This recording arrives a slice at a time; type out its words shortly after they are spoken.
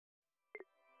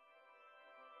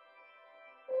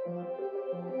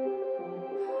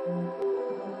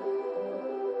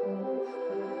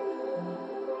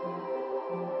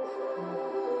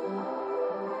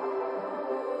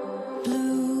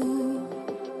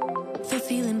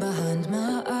feeling behind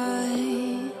my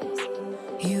eyes.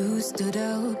 You stood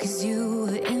out 'cause you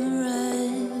were in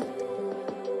red.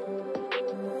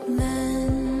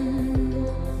 Then,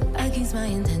 against my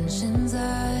intentions,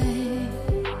 I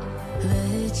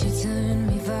let you turn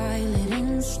me violet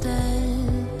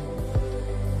instead.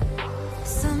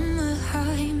 Summer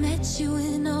high, met you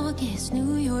in August.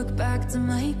 New York, back to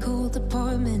my cold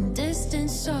apartment.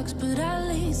 Distance sucks, but at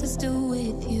least I'm still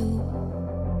with you.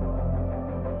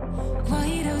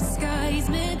 Whiteout skies,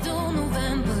 middle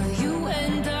November. You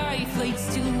and I, flights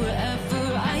to wherever.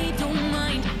 I don't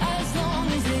mind, as long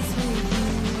as it's with you.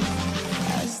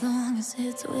 As long as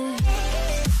it's with you.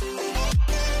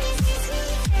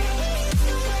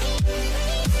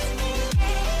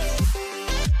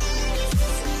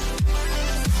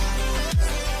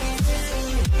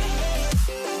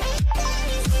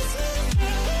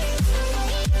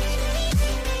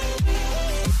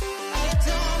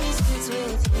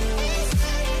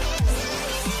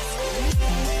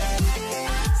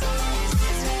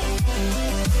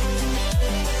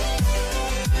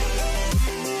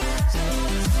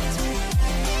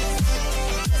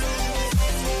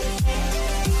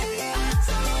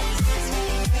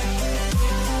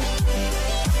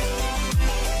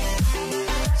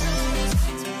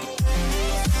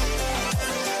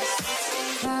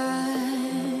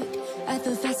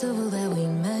 That we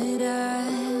met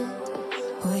at,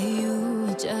 where you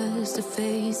were just a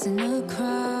face in a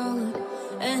crowd.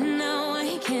 And now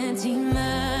I can't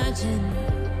imagine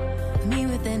me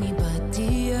with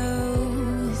anybody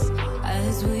else.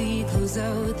 As we close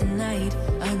out the night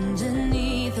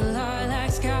underneath the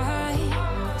lilac sky.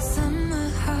 Summer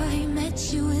high, met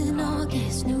you in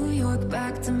August. New York,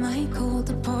 back to my cold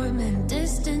apartment.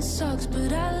 Distance sucks,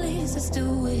 but at least I'm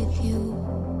still with you.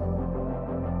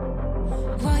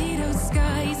 Whiteout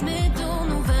skies, middle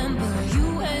November. You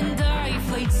and I,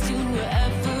 flights to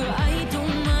wherever. I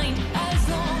don't mind, as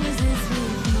long as it's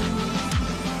with you.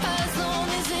 As long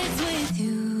as it's with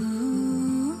you.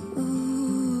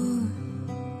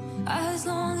 As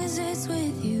long as it's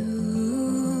with you.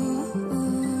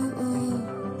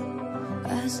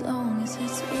 As long as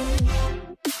it's with you.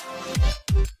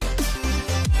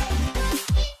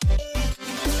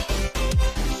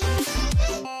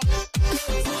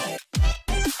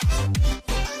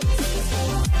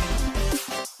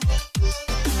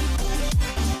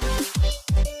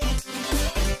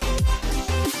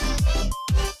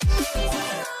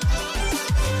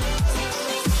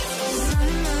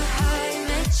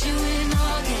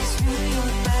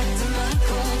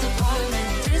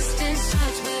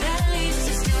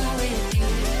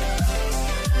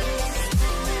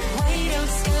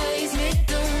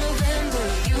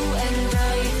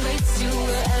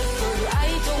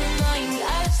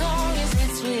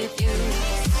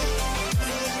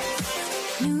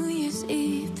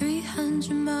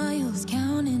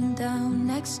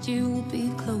 You will be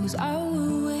close. I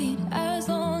will wait as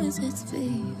long as it's for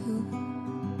you.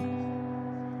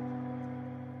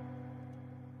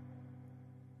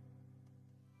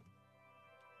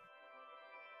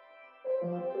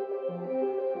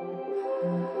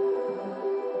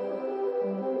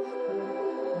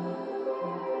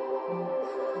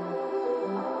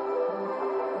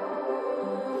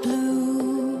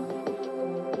 Blue,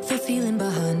 the feeling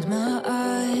behind my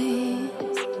eyes.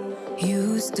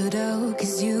 You stood out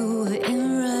 'cause you were in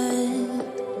red.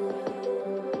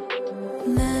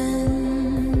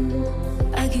 Then,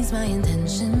 against my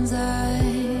intentions, I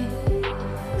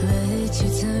let you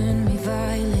turn me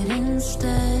violet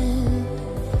instead.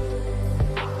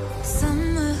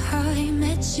 Summer high,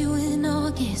 met you in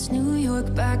August. New York,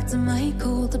 back to my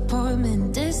cold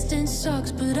apartment. Distance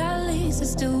sucks, but at least I'm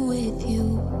still with you.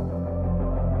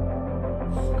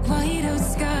 Whiteout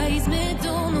skies,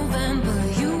 middle November.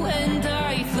 You and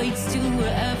I, flights to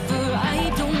wherever. I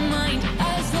don't mind,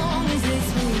 as long as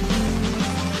it's with you.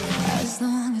 As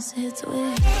long as it's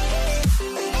with you.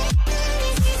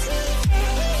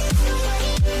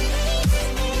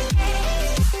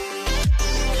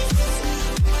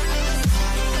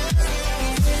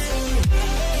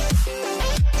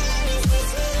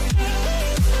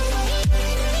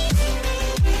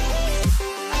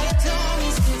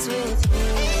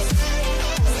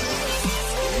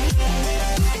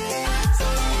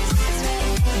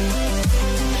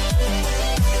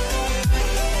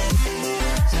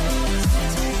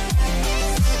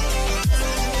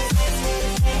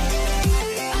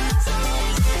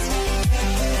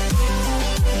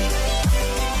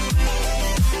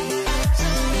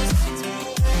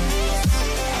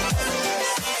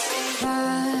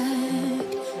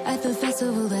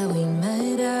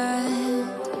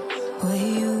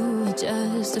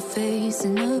 face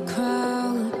in a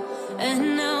crowd, and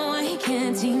now I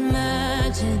can't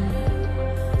imagine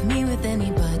me with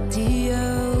anybody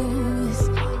else.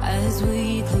 As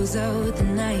we close out the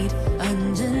night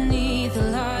underneath the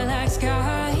lilac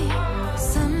sky.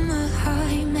 Summer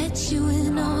high, met you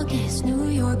in August. New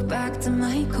York, back to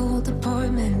my cold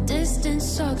apartment. Distance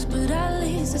sucks, but at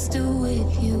least I'm still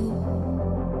with you.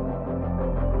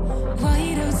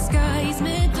 White out skies,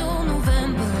 middle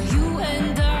November. You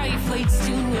and I, flights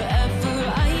to wherever.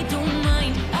 I don't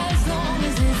mind, as long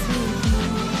as it's with you.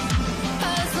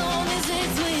 As long as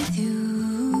it's with you.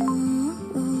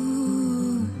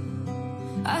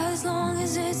 As long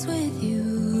as it's with you.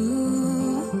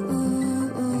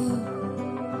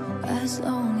 As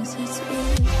long as it's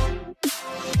with you.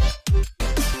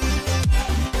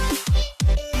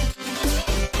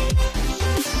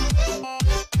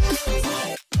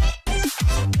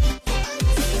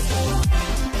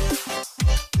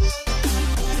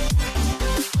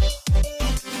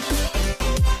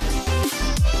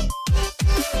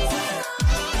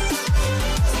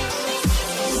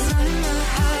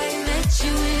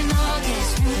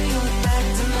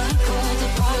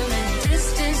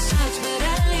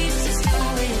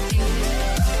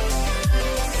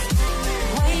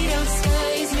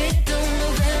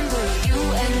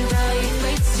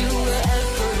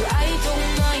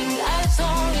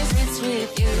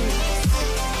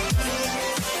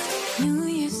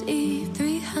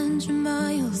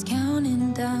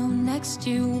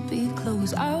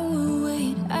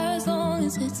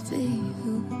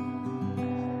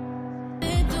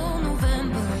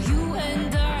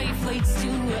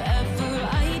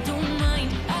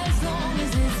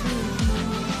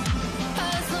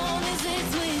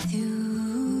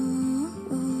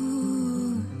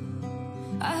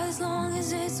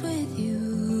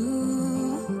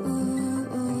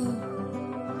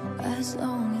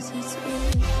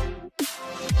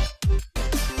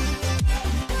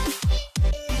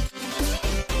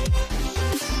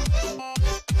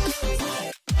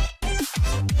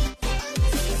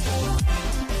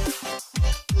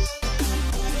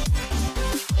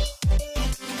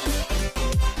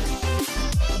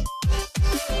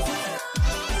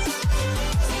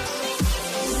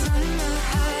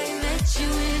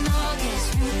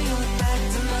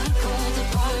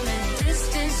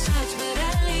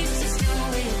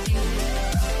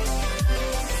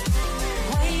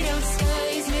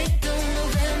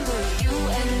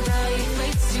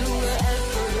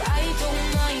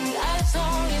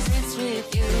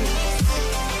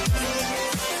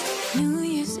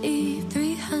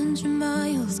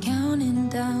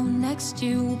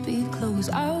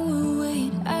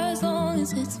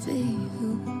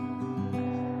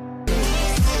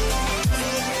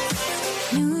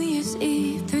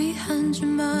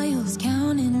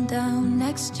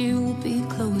 You will be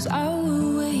close. I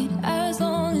will wait as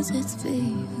long as it's for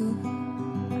you.